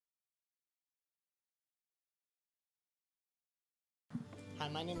Hi,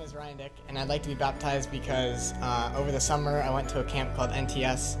 my name is Ryan Dick, and I'd like to be baptized because over the summer I went to a camp called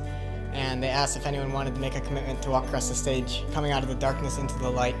NTS, and they asked if anyone wanted to make a commitment to walk across the stage, coming out of the darkness into the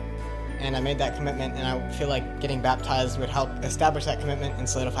light. And I made that commitment, and I feel like getting baptized would help establish that commitment and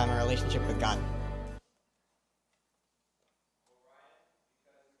solidify my relationship with God.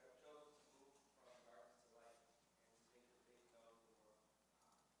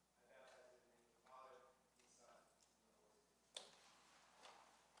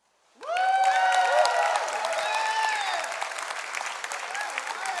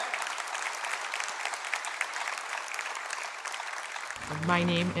 My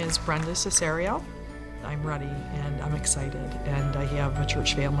name is Brenda Cesario. I'm ready and I'm excited, and I have a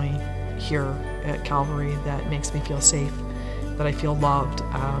church family here at Calvary that makes me feel safe, that I feel loved.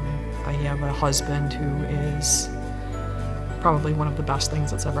 I have a husband who is probably one of the best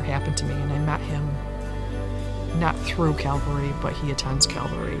things that's ever happened to me, and I met him not through Calvary, but he attends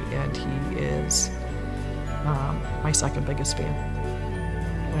Calvary, and he is my second biggest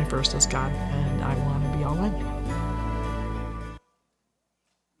fan. My first is God, and I want to be all in.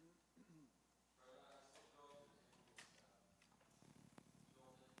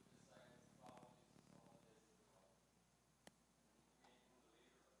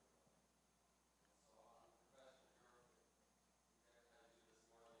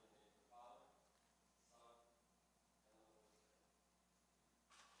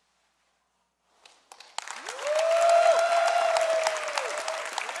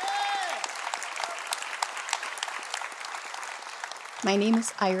 My name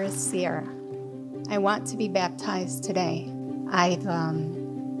is Iris Sierra. I want to be baptized today. I've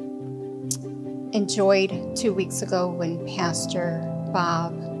enjoyed 2 weeks ago when Pastor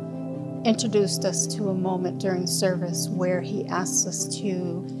Bob introduced us to a moment during service where he asked us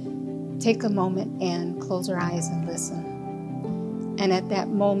to take a moment and close our eyes and listen. And at that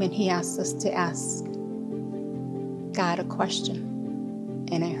moment, he asked us to ask God a question.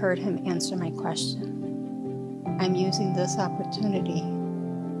 And I heard him answer my question. I'm using this opportunity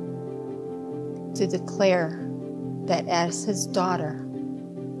to declare that as his daughter,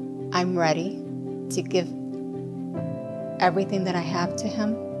 I'm ready to give everything that I have to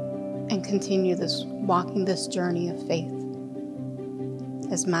him and continue walking this journey of faith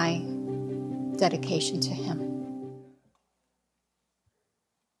as my dedication to him.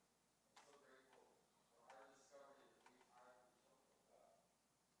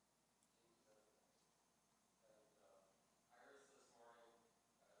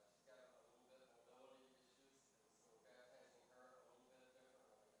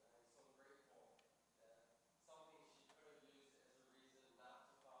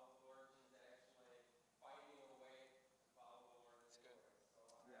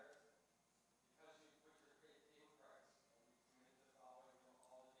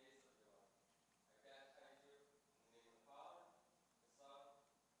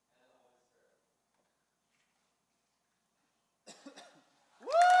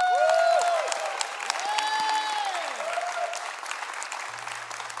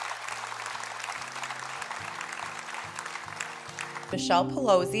 Michelle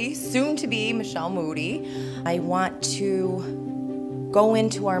Pelosi, soon to be Michelle Moody. I want to go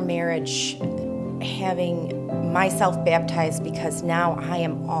into our marriage having myself baptized because now I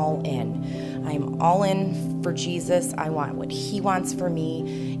am all in. I am all in for Jesus. I want what he wants for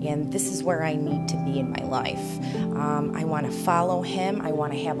me, and this is where I need to be in my life. I want to follow him. I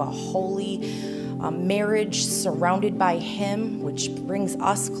want to have a holy marriage surrounded by him, which brings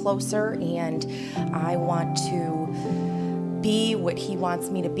us closer, and I want to be what he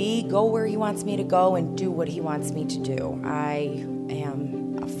wants me to be, go where he wants me to go, and do what he wants me to do. I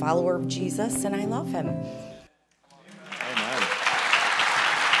am a follower of Jesus, and I love him. Amen.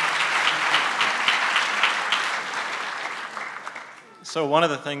 So one of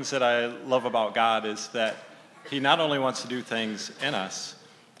the things that I love about God is that he not only wants to do things in us,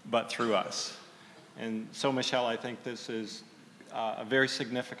 but through us. And so, Michelle, I think this is a very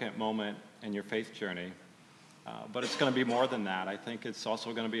significant moment in your faith journey. But it's going to be more than that. I think it's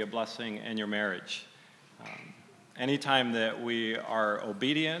also going to be a blessing in your marriage. Anytime that we are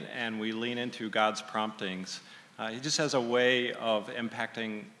obedient and we lean into God's promptings, he just has a way of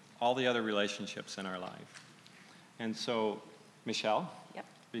impacting all the other relationships in our life. And so, Michelle, Yep.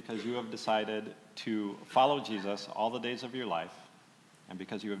 Because you have decided to follow Jesus all the days of your life, and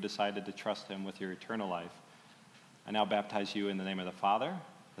because you have decided to trust him with your eternal life, I now baptize you in the name of the Father,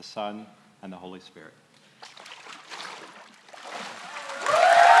 the Son, and the Holy Spirit.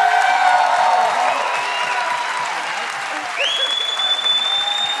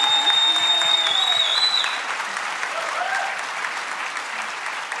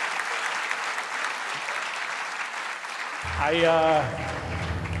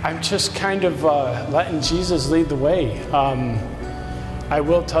 I'm just kind of letting Jesus lead the way. I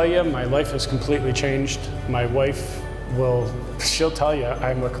will tell you, my life has completely changed. My wife she'll tell you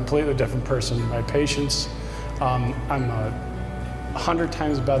I'm a completely different person. My patience, I'm a 100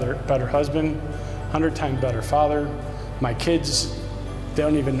 times better husband, 100 times better father. My kids, they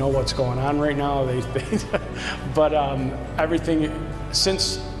don't even know what's going on right now. But everything,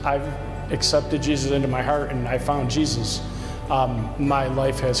 since I've accepted Jesus into my heart and I found Jesus, my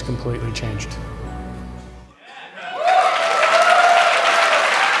life has completely changed.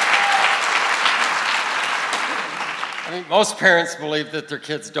 I mean, most parents believe that their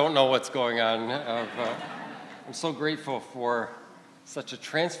kids don't know what's going on. I'm so grateful for such a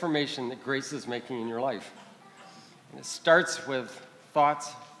transformation that Grace is making in your life. And it starts with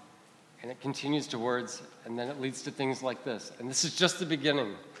thoughts, and it continues to words, and then it leads to things like this. And this is just the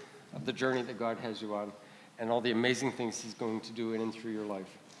beginning of the journey that God has you on, and all the amazing things he's going to do in and through your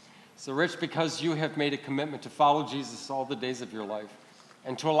life. So Rich, because you have made a commitment to follow Jesus all the days of your life,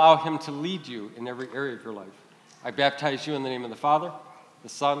 and to allow him to lead you in every area of your life, I baptize you in the name of the Father, the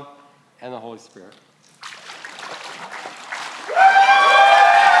Son, and the Holy Spirit.